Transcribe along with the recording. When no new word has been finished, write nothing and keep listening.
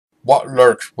What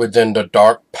lurks within the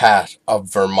dark past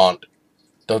of Vermont?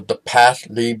 Does the past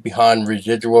leave behind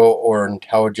residual or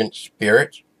intelligent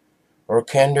spirits? Or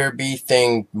can there be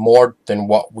things more than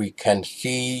what we can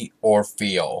see or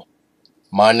feel?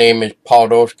 My name is Paul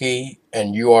Dolsky,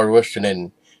 and you are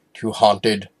listening to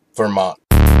Haunted Vermont.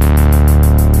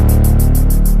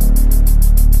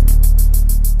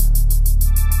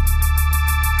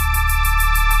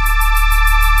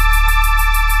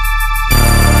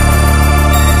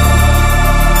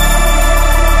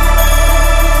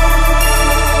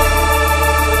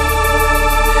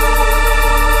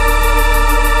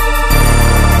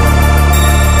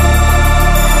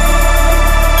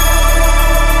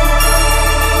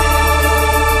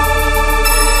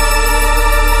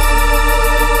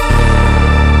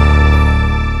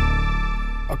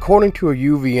 According to a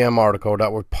UVM article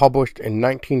that was published in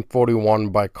 1941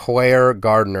 by Claire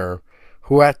Gardner,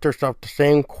 who asked herself the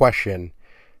same question,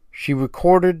 she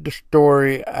recorded the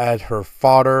story as her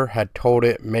father had told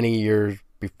it many years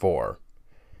before.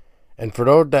 And for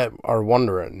those that are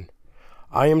wondering,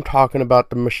 I am talking about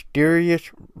the mysterious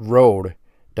road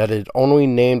that is only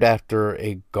named after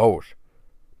a ghost.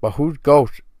 But whose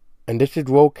ghost? And this is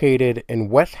located in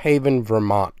West Haven,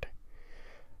 Vermont.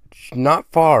 It's not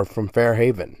far from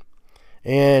Fairhaven,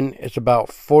 and it's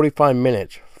about 45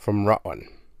 minutes from Rutland.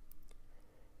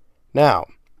 Now,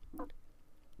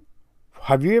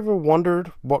 have you ever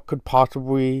wondered what could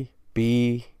possibly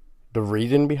be the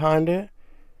reason behind it?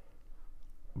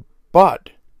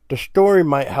 But the story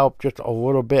might help just a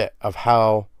little bit of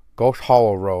how Ghost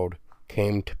Hollow Road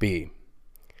came to be.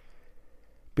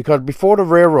 Because before the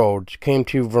railroads came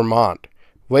to Vermont,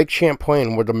 Lake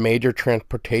Champlain was a major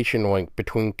transportation link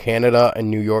between Canada and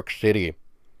New York City.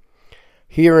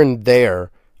 Here and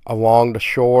there, along the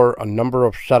shore, a number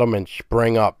of settlements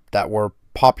sprang up that were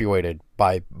populated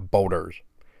by boaters.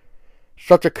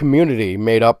 Such a community,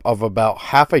 made up of about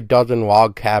half a dozen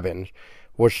log cabins,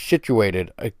 was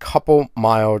situated a couple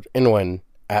miles inland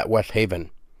at West Haven.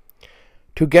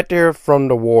 To get there from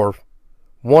the wharf,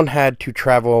 one had to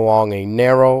travel along a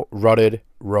narrow, rutted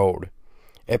road.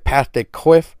 It passed a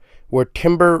cliff where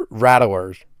timber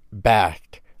rattlers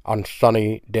basked on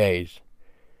sunny days.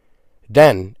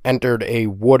 Then entered a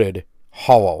wooded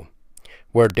hollow,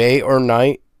 where day or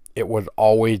night it was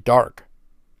always dark.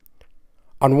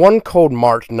 On one cold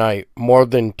March night, more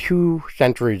than 2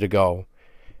 centuries ago,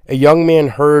 a young man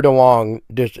hurried along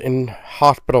this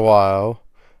inhospitable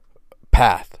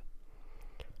path.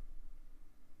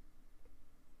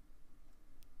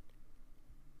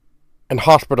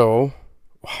 Hospital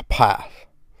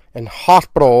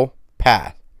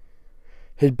path.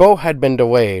 His boat had been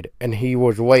delayed, and he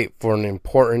was late for an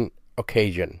important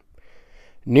occasion.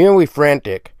 Nearly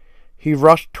frantic, he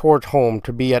rushed towards home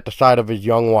to be at the side of his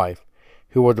young wife,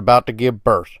 who was about to give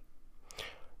birth.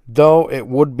 Though it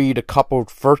would be the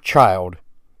couple's first child,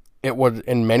 it was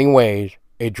in many ways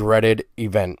a dreaded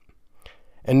event.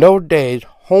 In those days,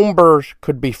 home births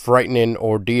could be frightening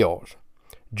ordeals,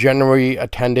 generally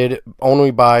attended only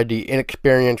by the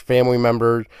inexperienced family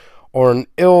members or an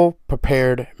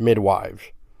ill-prepared midwives.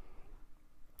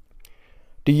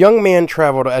 The young man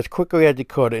traveled as quickly as he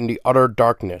could in the utter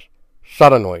darkness.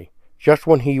 Suddenly, just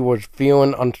when he was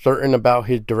feeling uncertain about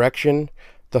his direction,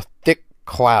 the thick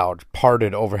clouds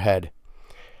parted overhead.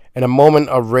 In a moment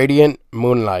of radiant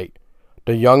moonlight,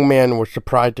 the young man was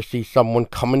surprised to see someone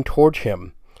coming towards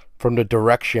him from the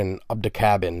direction of the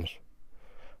cabins.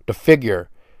 The figure,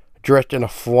 dressed in a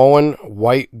flowing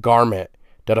white garment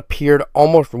that appeared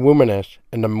almost luminous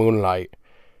in the moonlight,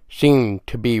 seemed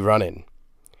to be running.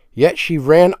 Yet she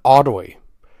ran oddly.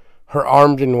 Her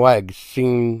arms and legs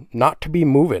seemed not to be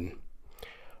moving.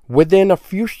 Within a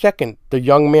few seconds, the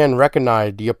young man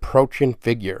recognized the approaching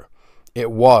figure. It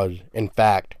was, in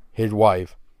fact, his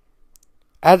wife.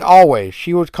 As always,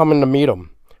 she was coming to meet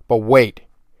him. But wait.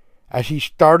 As he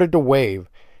started to wave,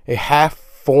 a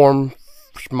half-formed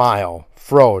smile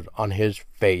froze on his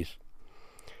face.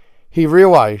 He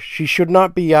realized she should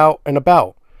not be out and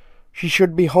about. She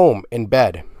should be home in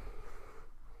bed.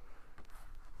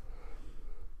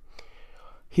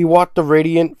 He watched the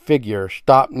radiant figure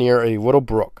stop near a little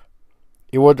brook.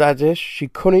 It was as if she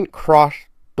couldn't cross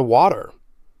the water.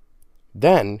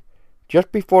 Then,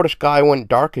 just before the sky went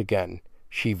dark again,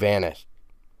 she vanished.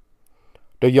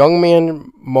 The young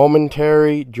man's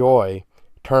momentary joy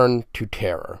turned to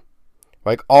terror.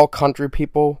 Like all country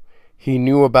people, he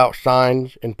knew about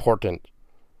signs important.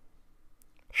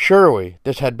 Surely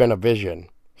this had been a vision.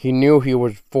 He knew he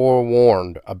was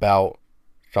forewarned about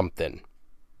something.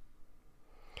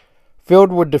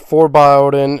 Filled with the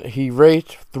foreboding, he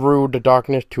raced through the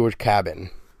darkness to his cabin.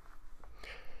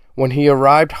 When he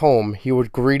arrived home, he was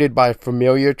greeted by a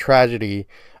familiar tragedy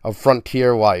of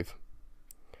frontier life.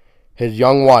 His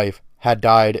young wife had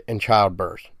died in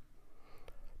childbirth.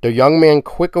 The young man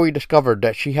quickly discovered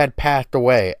that she had passed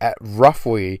away at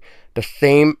roughly the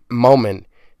same moment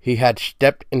he had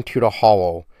stepped into the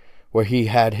hollow where he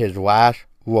had his last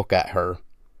look at her.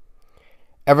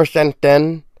 Ever since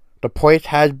then, the place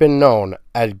has been known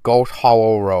as Ghost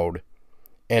Hollow Road,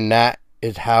 and that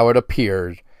is how it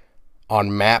appears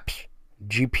on maps,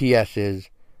 GPSs,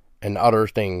 and other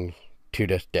things to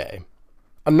this day.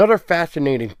 Another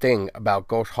fascinating thing about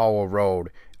Ghost Hollow Road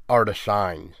are the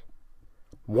signs.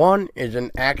 One is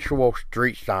an actual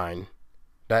street sign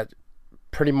that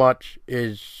pretty much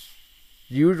is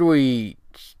usually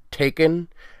taken,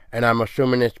 and I'm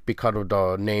assuming it's because of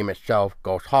the name itself,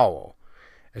 Ghost Hollow.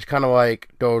 It's kind of like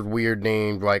those weird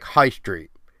names like High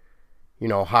Street.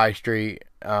 High Street,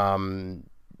 Elm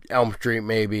Street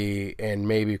maybe, and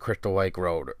maybe Crystal Lake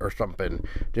Road or something.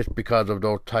 Just because of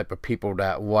those type of people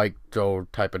that like those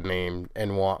type of names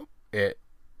and want it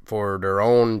for their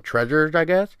own treasures, I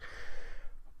guess.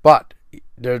 But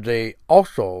there's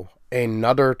also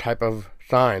another type of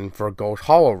sign for Ghost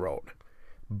Hollow Road.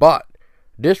 But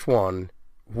this one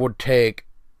would take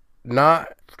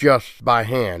not just by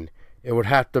hand. It would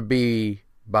have to be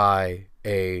by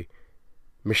a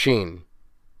machine.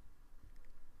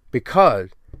 Because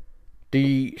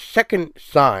the second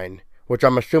sign, which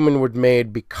I'm assuming was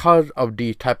made because of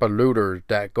the type of looters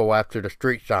that go after the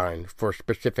street signs for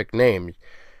specific names,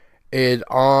 is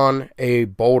on a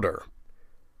boulder,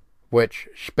 which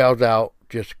spells out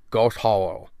just Ghost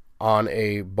Hollow on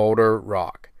a boulder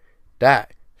rock.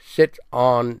 That sits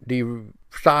on the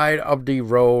side of the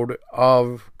road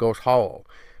of Ghost Hollow,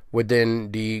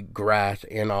 within the grass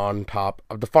and on top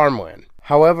of the farmland.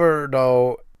 However,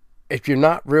 though, if you're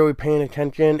not really paying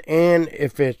attention, and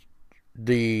if it's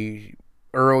the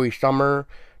early summer,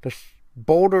 the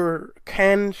boulder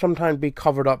can sometimes be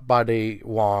covered up by the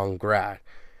long grass.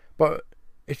 But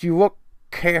if you look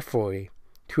carefully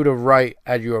to the right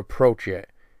as you approach it,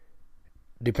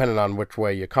 depending on which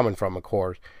way you're coming from, of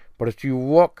course, but if you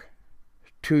look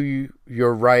to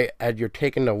your right as you're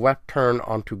taking the left turn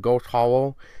onto Ghost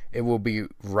Hollow, it will be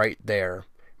right there,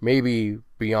 maybe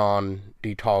beyond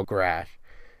the tall grass.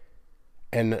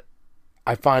 And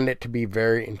I find it to be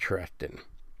very interesting.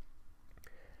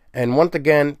 And once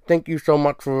again, thank you so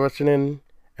much for listening,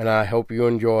 and I hope you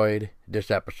enjoyed this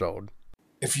episode.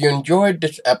 If you enjoyed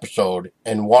this episode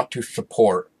and want to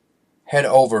support, head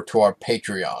over to our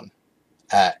Patreon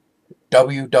at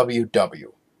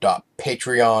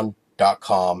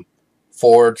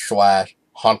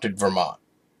www.patreon.com/Haunted Vermont,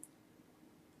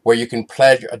 where you can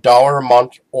pledge $1 a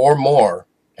month or more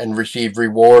and receive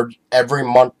rewards every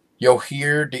month. You'll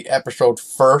hear the episode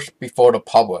first before the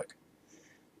public.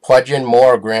 Pledging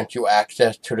more grants you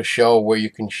access to the show where you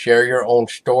can share your own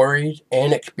stories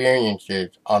and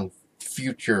experiences on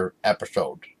future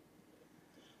episodes.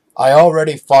 I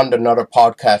already fund another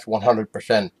podcast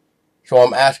 100%, so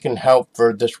I'm asking help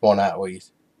for this one at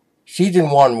least.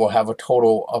 Season 1 will have a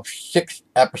total of 6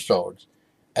 episodes,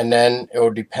 and then it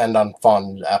will depend on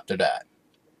funds after that.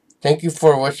 Thank you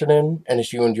for listening, and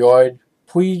if you enjoyed,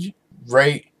 please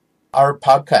rate our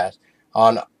podcast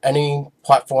on any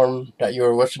platform that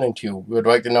you're listening to. We would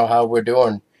like to know how we're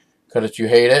doing, because if you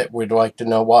hate it, we'd like to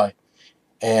know why.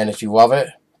 And if you love it,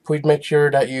 please make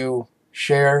sure that you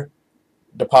share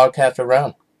the podcast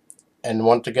around. And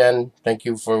once again, thank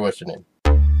you for listening.